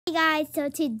Hey guys, so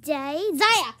today,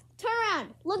 Zaya, turn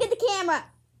around, look at the camera.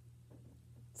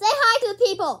 Say hi to the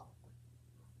people.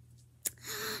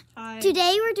 Hi.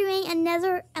 Today we're doing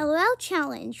another LOL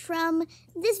challenge from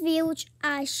this video, which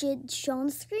I should show on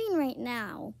the screen right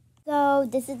now. So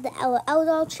this is the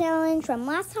LOL challenge from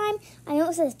last time. I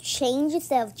know it says change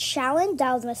instead of challenge.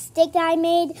 That was a mistake that I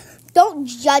made. Don't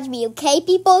judge me, okay,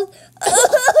 people?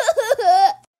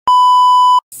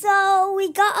 So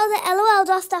we got all the LOL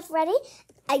doll stuff ready.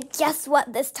 I guess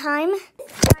what this time?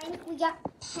 This time we got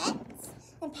pets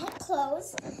and pet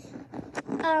clothes.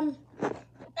 And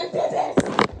bebes.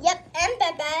 Yep, and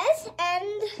bebes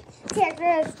and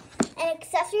characters and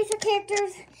accessories for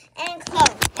characters and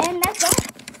clothes. And that's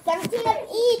it. 17 of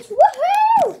each.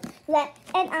 Woohoo!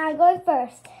 And I'm going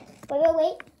first.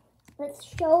 Wait. Let's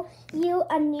show you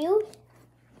a new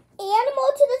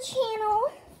animal to the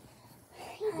channel.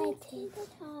 Hi, TJ.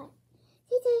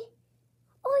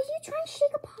 Oh, are you trying to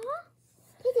shake a paw?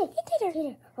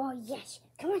 TJ. Oh, yes.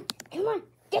 Come on.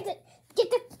 Get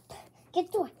the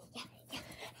door. Yeah.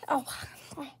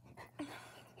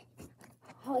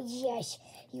 Oh, yes.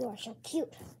 You are so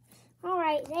cute. All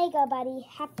right, there you go, buddy.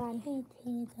 Have fun. He's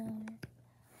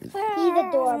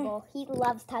adorable. He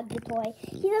loves Tug the Toy.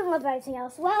 He doesn't love anything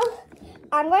else. Well,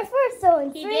 I'm going first. So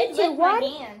in 3, 2, 1.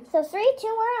 So 3, 2,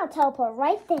 1. I'll teleport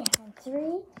right there.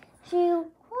 3, 2,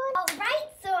 1. All right.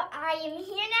 So I am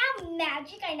here now.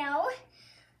 Magic, I know.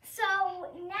 So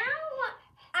now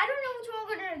I don't know which one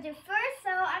we're gonna do first. So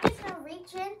I'm just gonna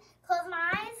reach in, close my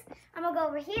eyes. I'm gonna go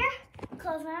over here,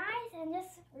 close my eyes, and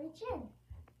just reach in.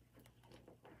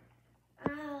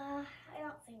 I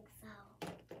don't think so.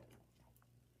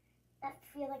 That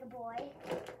feels like a boy.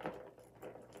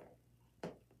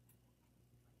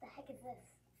 The heck is this?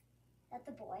 That's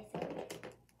a boy, I think.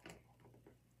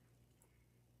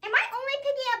 Am I only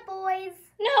picking up boys?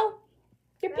 No,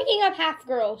 you're picking up half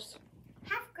girls.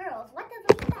 Half girls? What does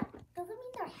that mean? Does it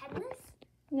mean they're headless?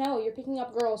 No, you're picking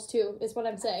up girls too, is what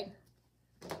I'm saying.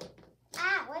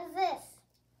 Ah, what is this?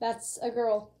 That's a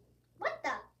girl. What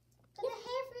the? But the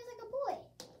hair feels like a boy.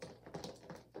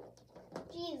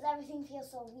 Jeez, everything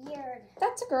feels so weird.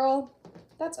 That's a girl.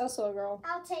 That's also a girl.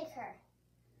 I'll take her.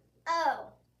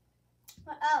 Oh,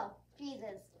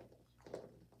 Jesus.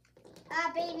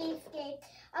 Baby escaped.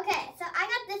 Okay, so I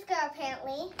got this girl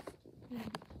apparently.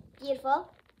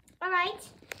 Beautiful. All right.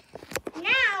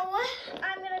 Now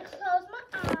I'm gonna close my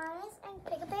eyes and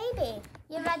pick a baby.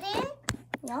 You ready?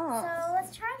 Yeah. So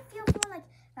let's try and feel someone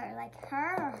like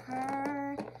her or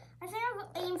her. I think I'll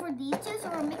aim for these two, so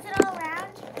we'll mix it all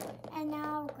around. And now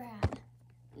I'll grab.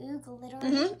 Ooh, glitter.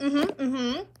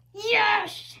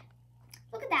 Yes!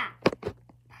 Look at that.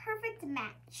 Perfect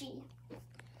matchy.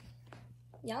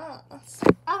 Yes.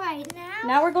 All right,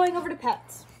 Now we're going over to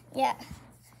pets. Yeah.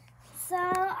 So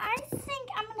I think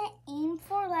I'm gonna aim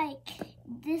for like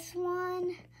this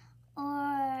one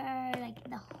or like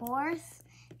the horse,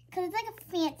 cause it's like a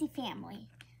fancy family.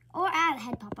 Or add a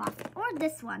head pop off, or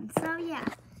this one. So yeah.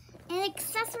 And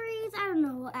accessories, I don't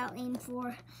know what I'll aim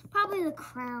for. Probably the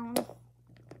crown.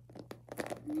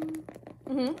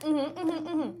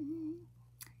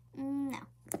 No.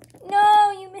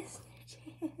 No, you missed your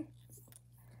chance.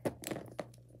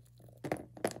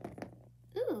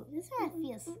 Ooh, this one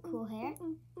feels cool hair.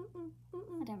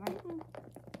 Whatever.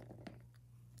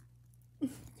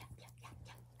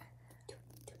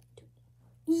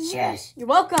 Yes. You're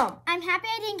welcome. I'm happy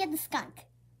I didn't get the skunk.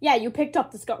 Yeah, you picked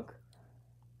up the skunk.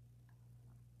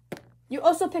 You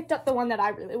also picked up the one that I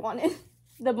really wanted.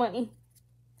 The bunny.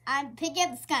 I'm picking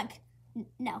up the skunk.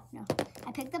 No.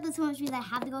 I picked up this one, which means I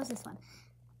have to go with this one.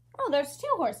 Oh, there's 2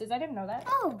 horses. I didn't know that.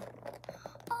 Oh,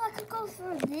 I could go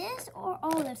for this or,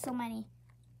 there's so many.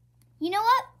 You know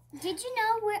what? Did you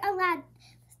know we're allowed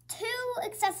 2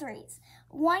 accessories?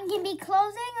 One can be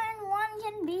clothing and one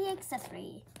can be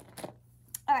accessory.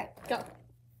 All right. Go.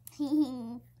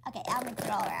 Okay, I'll mix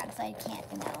it all around so I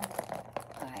can't know.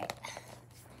 All right.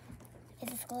 Is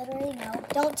this glittery? No.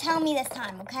 Don't tell me this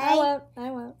time, okay? I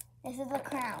won't. This is a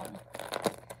crown.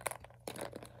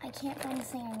 I can't find the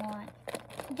thing I want.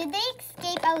 Did they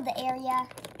escape out of the area?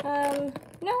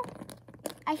 No.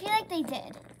 I feel like they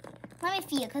did. Let me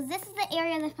feel, because this is the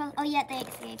area they're supposed. Oh, yeah, they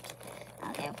escaped.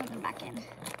 Okay, I'll put them back in.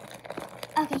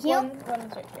 Okay, here.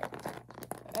 One's right here.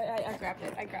 I grabbed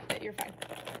it. You're fine.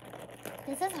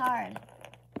 This is hard.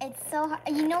 It's so hard.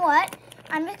 You know what?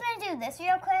 I'm just going to do this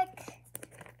real quick.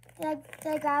 Did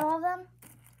I grab all of them?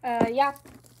 Yeah.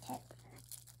 Okay.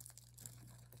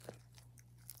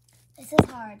 This is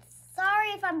hard.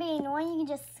 Sorry if I'm being annoying. You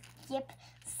can just skip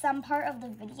some part of the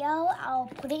video. I'll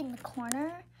put it in the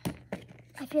corner.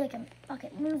 I feel like I'm, okay,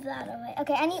 move that away.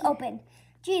 Okay, I need open.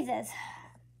 Jesus.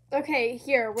 Okay,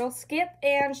 here, we'll skip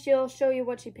and she'll show you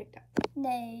what she picked up.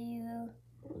 No.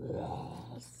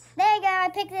 There you go, I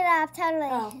picked it up, totally.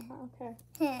 Oh,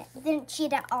 okay. Didn't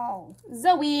cheat at all.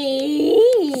 Zoe!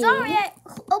 Sorry, I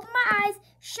opened my eyes,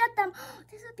 shut them.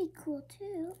 This would be cool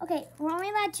too. Okay, we're only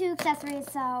allowed 2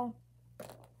 accessories, so.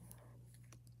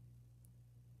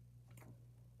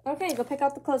 Okay, go pick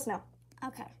out the clothes now.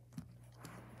 Okay.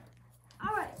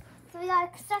 All right, so we got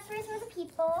accessories for the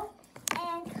people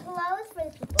and clothes for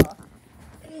the people.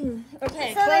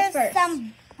 Okay, So clothes there's first.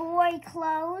 some boy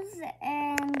clothes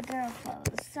and girl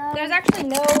clothes. So There's actually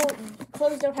no,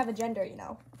 clothes don't have a gender, you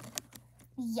know.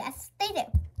 yes, they do.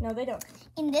 No, they don't.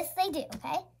 In this, they do.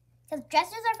 Okay, because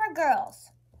dresses are for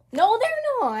girls. No,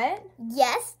 they're not.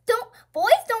 Yes,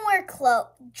 boys don't wear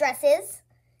dresses.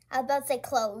 I was about to say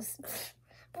clothes.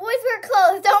 Boys wear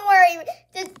clothes. Don't worry.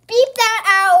 Just beep that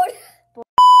out.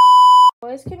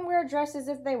 Boys can wear dresses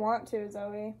if they want to,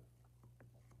 Zoe.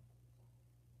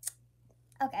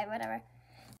 Okay, whatever.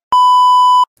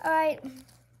 All right.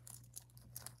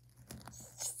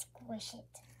 Squish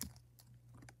it.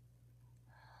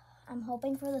 I'm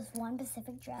hoping for this one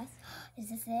specific dress. Is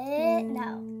this it?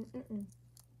 No. Mm-mm.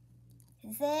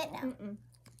 Is this it? No. Mm-mm.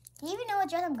 Do you even know what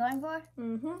dress I'm going for?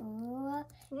 Mm-hmm. Ooh.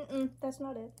 Mm-mm. That's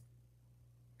not it.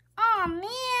 Oh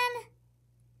man.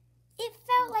 It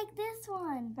felt like this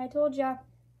one. I told ya.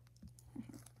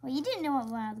 Well, you didn't know what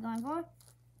one I was going for.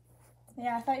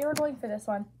 Yeah, I thought you were going for this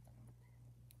one.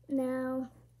 No.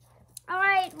 All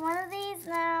right, one of these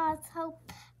now. Let's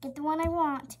hope get the one I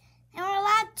want. And we're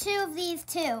allowed 2 of these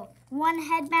too. 1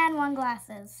 headband, 1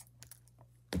 glasses.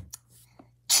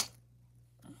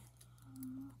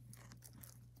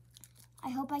 I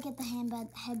hope I get the headband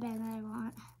that I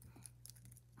want.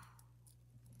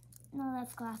 No,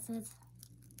 that's glasses.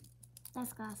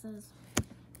 That's glasses.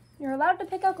 You're allowed to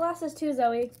pick out glasses too,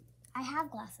 Zoe. I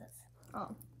have glasses.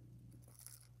 Oh.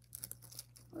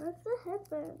 Where's the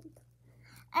headband?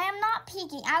 I am not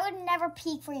peeking. I would never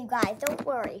peek for you guys. Don't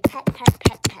worry. Pet, pet,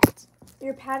 pet, pet.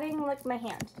 You're patting like my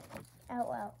hand. Oh,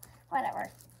 well. Whatever.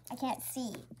 I can't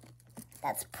see.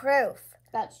 That's proof.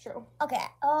 That's true. Okay.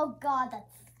 Oh, God.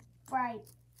 That's bright.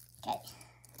 Okay.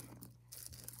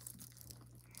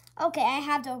 Okay, I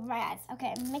have to open my eyes.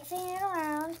 Okay, I'm mixing it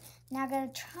around. Now I'm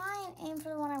going to try and aim for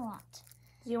the one I want.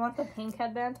 Do you want the pink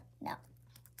headband? No.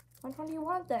 Which one do you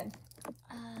want then?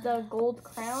 The gold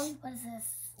crown? What is this?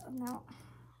 No.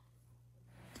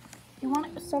 You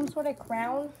want some sort of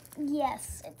crown?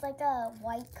 Yes, it's like a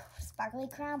white sparkly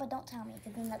crown, but don't tell me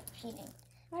because then that's cheating.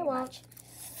 I won't.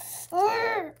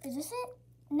 Is this it?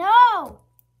 No!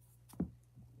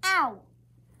 Ow!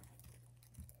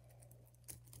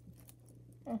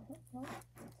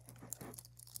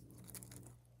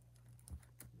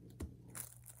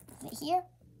 Is it here?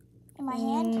 In my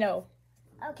hand? No.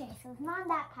 Okay, so it's not in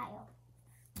that pile.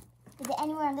 Is it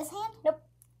anywhere in this hand? Nope.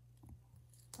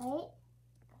 Wait.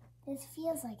 This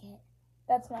feels like it.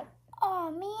 That's not.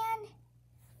 Oh, man.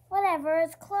 Whatever,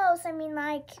 it's close. I mean,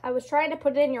 like... I was trying to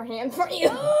put it in your hand for you.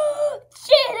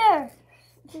 Cheater!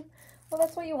 Well,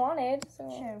 that's what you wanted, so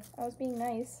Sure. I was being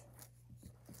nice.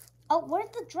 Oh, where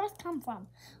did the dress come from?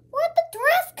 Where'd the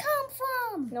dress come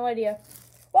from? No idea.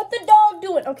 What the dog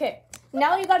doing? Okay,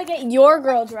 now you gotta get your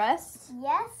girl dress.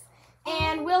 Yes.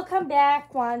 And we'll come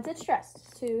back once it's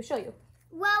dressed to show you.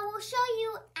 Well, we'll show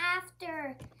you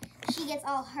after she gets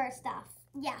all her stuff.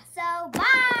 Yeah, so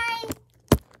bye.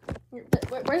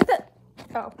 Where's the...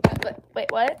 Oh,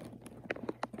 wait, what?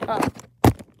 Oh.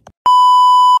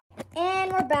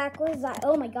 And we're back with Zai.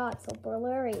 Oh my God, so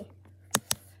blurry.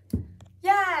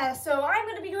 Yeah, so I'm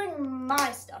gonna be doing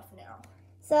my stuff now.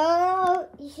 So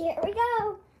here we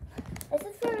go. This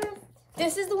is first.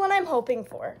 This is the one I'm hoping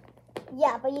for.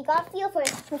 Yeah, but you gotta feel for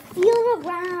it. So feel it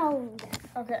around.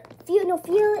 Okay. Feel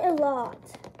it a lot.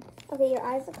 Okay, your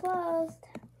eyes are closed.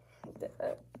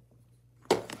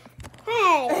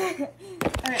 Hey.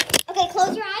 All right. Okay,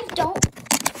 close your eyes. Don't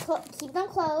keep them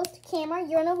closed. Camera,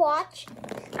 you're gonna watch.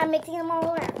 I'm mixing them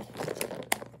all around.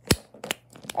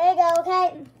 There you go.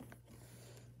 Okay.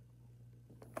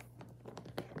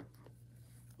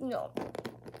 No.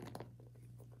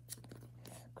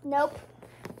 Nope.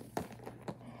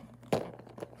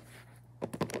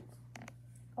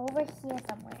 Over here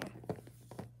somewhere.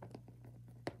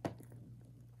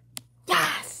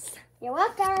 Yes. You're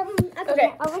welcome.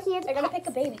 Okay. Over here. I gotta pick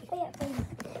a baby. Oh, yeah, baby.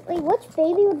 Wait, which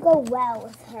baby would go well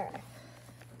with her?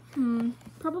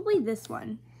 Probably this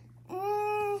one.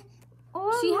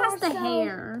 Or She more has the so-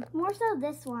 hair. More so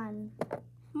this one.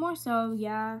 More so,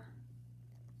 yeah.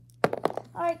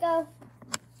 All right, go.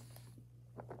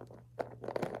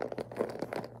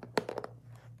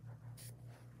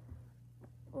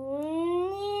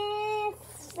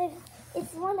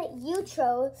 that you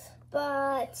chose,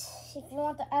 but if you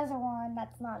want the other one,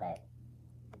 that's not it.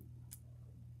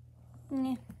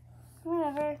 Yeah.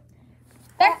 Whatever.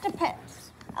 Back to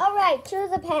pets. All right, choose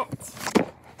a pet.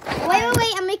 Wait,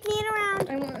 I'm making it around.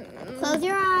 Close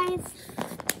your eyes.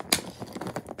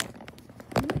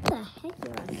 What the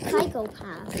heck? You're a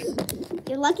psychopath.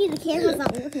 You're lucky the camera's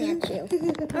not looking at you.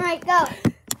 All right, go.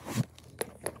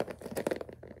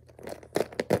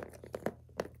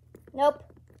 Nope.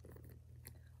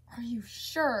 Are you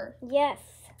sure? Yes.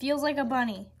 Feels like a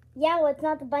bunny. Yeah, well, it's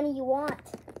not the bunny you want.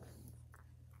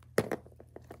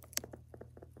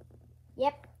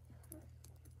 Yep.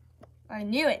 I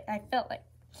knew it. I felt like.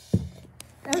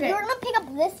 Okay. You're gonna pick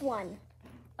up this one.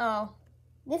 Oh.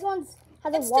 This one's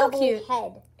has a It's still wobbly cute.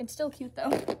 head. It's still cute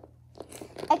though.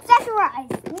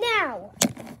 Accessorize now.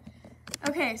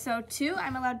 Okay, so 2.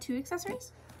 I'm allowed 2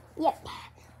 accessories? Yep.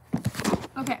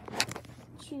 Okay.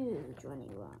 Choose one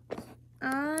you want.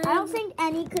 I I don't think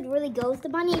any could really go with the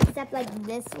bunny except like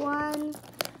this one,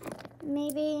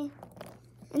 maybe,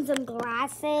 and some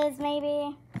glasses,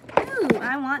 maybe. Ooh,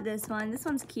 I want this one. This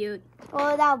one's cute.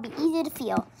 Oh, that would be easy to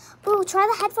feel. Ooh, try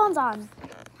the headphones on.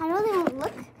 I know they won't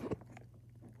look.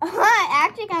 I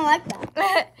actually kind of like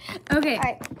that. Okay. All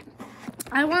right.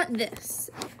 I want this.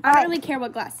 I All don't right. really care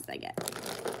what glasses I get.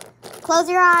 Close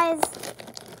your eyes.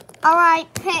 All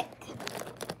right, pick.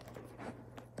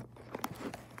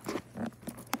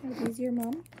 Are these your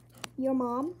mom? Your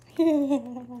mom.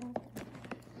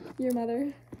 Your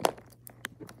mother?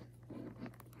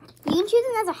 You can choose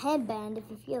another headband if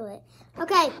you feel it.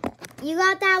 Okay, you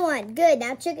got that one. Good.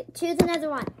 Now choose another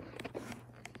one.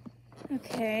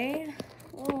 Okay.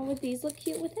 Oh, would these look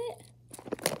cute with it?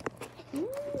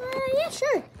 Yeah,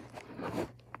 sure.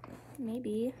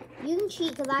 Maybe. You can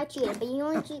cheat because I cheated, but you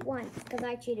only cheat once because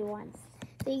I cheated once.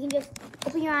 So you can just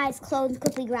open your eyes, close, and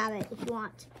quickly grab it if you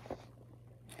want.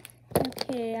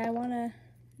 Okay, I want to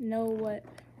know what.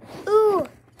 Ooh,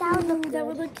 that would look good. That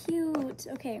would look cute.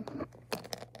 Okay.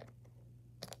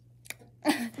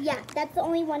 Yeah, that's the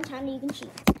only one time that you can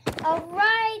cheat. All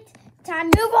right,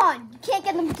 time to move on. You can't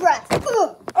get them dressed.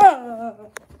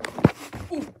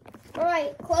 All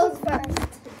right, close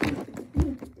first.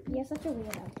 You're such a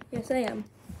weirdo. Yes, I am.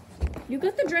 You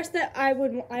got the dress that I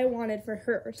wanted for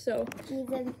her, so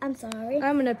Jesus, I'm sorry.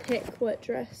 I'm gonna pick what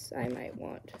dress I might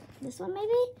want. This one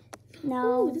maybe?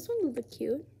 No. Ooh, this one would look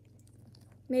cute.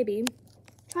 Maybe.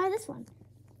 Try this one.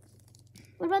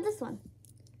 What about this one?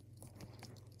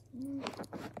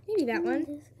 Maybe that one.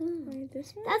 This one. Or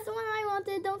this one. That's the one I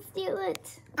wanted. Don't steal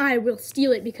it. I will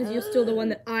steal it because you stole the one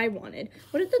that I wanted.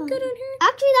 Would it look good on her?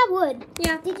 Actually, that would.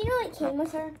 Yeah. Did you know it came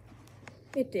with her?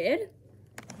 It did?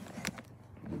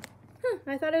 Huh,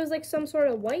 I thought it was like some sort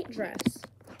of white dress.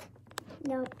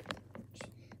 Nope.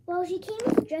 Well, she came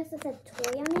with a dress that said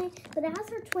toy on it, but it has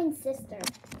her twin sister.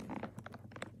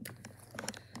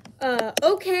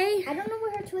 Okay. I don't know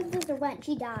where her twin sister went.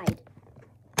 She died.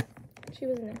 She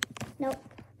was in there. Nope.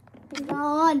 She's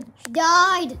gone. She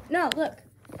died. No, look.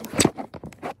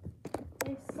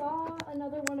 I saw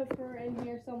another one of her in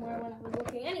here somewhere when I was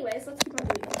looking. Anyways, let's keep on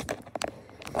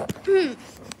doing this.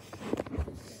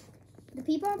 The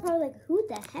people are probably like, who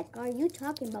the heck are you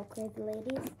talking about, crazy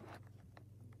ladies?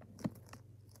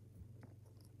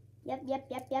 Yep.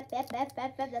 That's the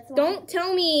one. Don't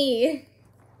tell me.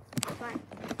 Fine.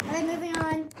 Alright, moving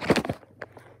on.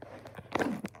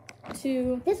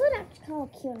 To This would actually kind of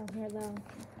look cute on here, though.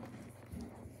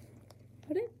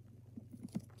 put it?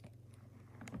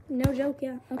 No joke,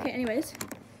 yeah. Okay, anyways.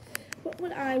 What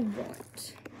would I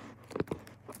want?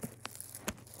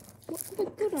 What would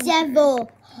look good on her?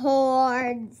 Devil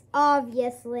horns,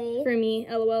 obviously. For me,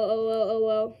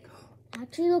 lol.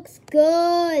 Actually looks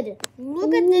good.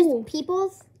 Look at this,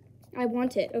 peoples. I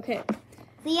want it. Okay.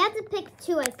 So you have to pick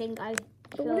two, I think. But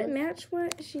would it match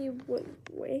what she would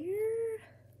wear?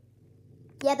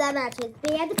 Yeah, that matches.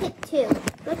 But you have to pick two.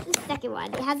 Go to the second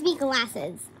one. It has to be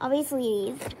glasses. Obviously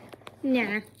these.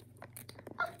 Nah.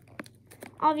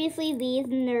 Obviously these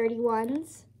nerdy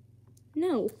ones.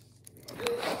 No.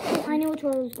 Oh, I know which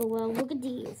one will go well. Look at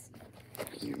these.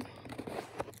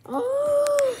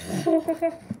 Oh.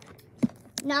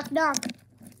 Knock, knock.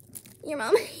 Your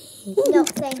mom. No,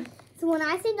 say. So when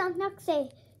I say knock, knock,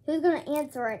 say, who's going to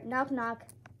answer it? Knock, knock.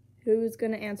 Who's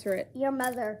gonna answer it? Your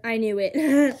mother. I knew it.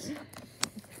 We'll take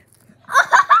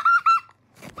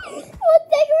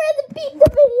her at the pizza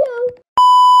video.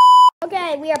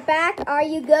 Okay, we are back. Are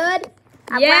you good?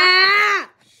 Yeah.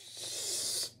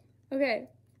 Okay.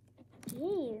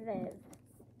 Jesus.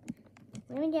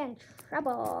 We're gonna get in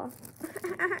trouble.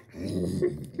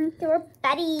 So we're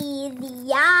buddies.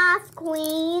 Yes,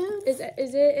 queen. Is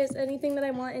anything that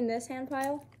I want in this hand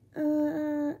pile?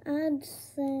 I'd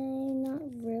say not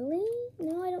really.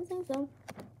 No, I don't think so.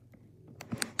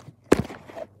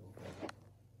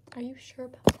 Are you sure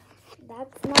about that?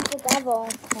 That's not the devil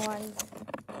horns.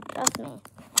 Trust me.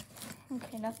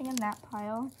 Okay, nothing in that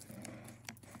pile.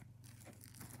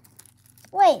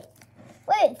 Wait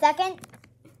a second.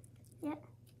 Yeah.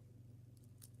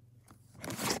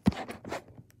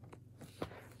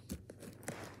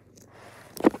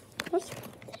 What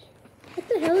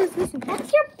the hell is this?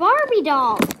 That's your Barbie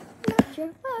doll. Not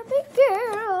your Barbie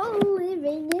girl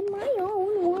living in my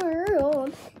own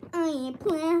world. I am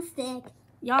plastic.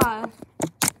 Yeah.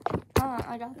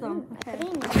 I got them. Okay. Put it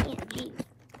in your hand, jeez.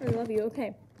 I love you.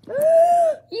 Okay.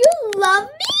 You love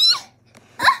me?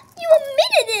 You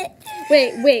admitted it.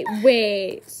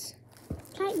 Wait.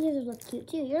 Cat ears look cute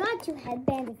too. You're allowed to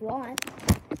headband if you want.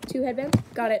 2 headbands?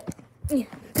 Got it. Yeah,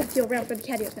 gotta feel around for the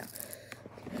cat ears now.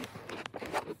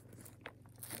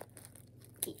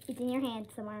 It's in your hand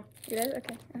somewhere. You did?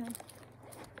 Okay.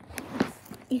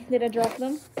 Did I drop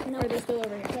them? No. Or are they still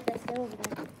over here? Yep, they're still over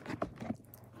there.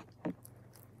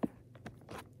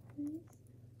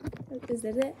 Is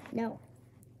this it? No.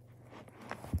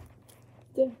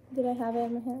 Did I have it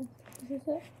in my hand? Is this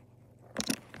it?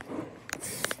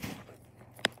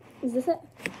 Is this it?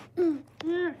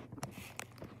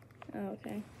 Oh,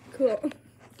 okay. Cool.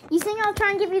 You think I was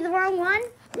trying to give you the wrong one?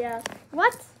 Yeah.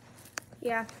 What?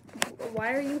 Yeah.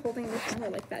 Why are you holding this camera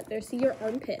like that? There, see your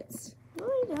armpits. No,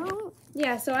 I don't.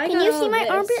 Yeah, so I Can got you all see my this.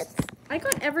 armpits? I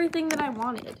got everything that I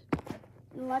wanted.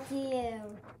 Lucky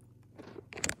you.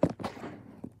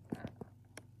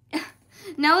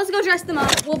 Now let's go dress them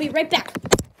up. We'll be right back.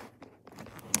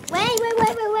 Wait.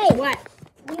 What?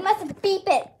 We must beep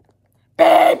it.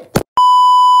 Beep!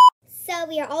 So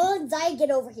we are all done.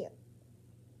 Get over here.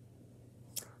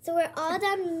 So we're all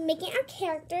done making our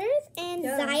characters, and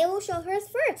Yeah. Zaya will show hers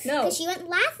first. No. Because she went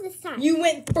last this time. You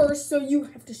went first, so you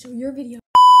have to show your video.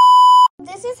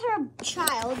 This is her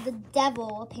child, the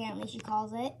devil, apparently she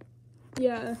calls it.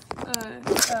 Yeah.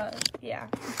 Yeah.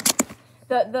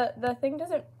 The thing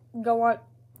doesn't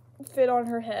fit on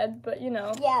her head, but you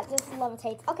know. Yeah, just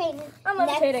levitates. Okay. I'm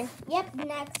levitating. Next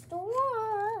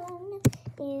one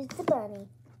is the bunny.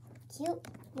 Cute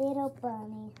little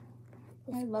bunny.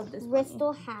 I love this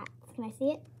Crystal hat. Can I see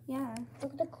it? Yeah.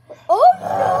 Look at the...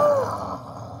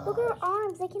 Oh! Look at her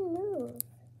arms. They can move.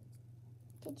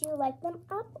 Did you like them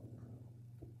up?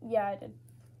 Yeah, I did.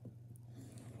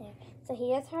 There. So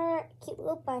here's her cute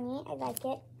little bunny. I like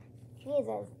it.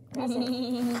 Jesus.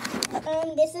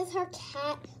 This is her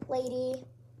cat lady.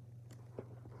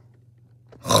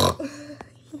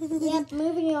 Yep,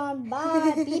 moving on.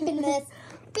 Bye. Beeping this.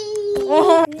 Beep.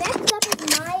 Next up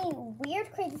is my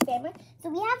weird, crazy family. So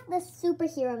we have the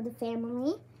superhero of the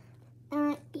family.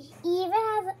 He even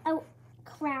has a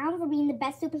crown for being the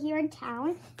best superhero in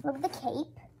town. Look at the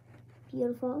cape.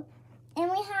 Beautiful. And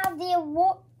we have the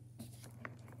award.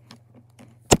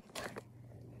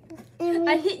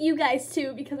 I hit you guys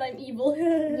too because I'm evil.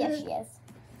 Yes, she is.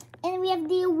 And we have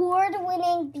the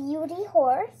award-winning beauty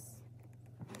horse.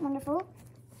 Wonderful.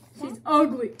 She's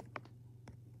ugly.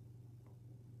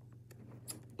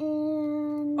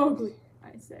 And Ugly,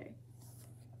 I say.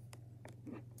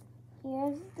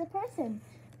 here's the person.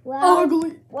 Well,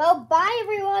 Ugly. Well, bye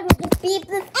everyone. We'll just beep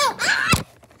this out. Ah!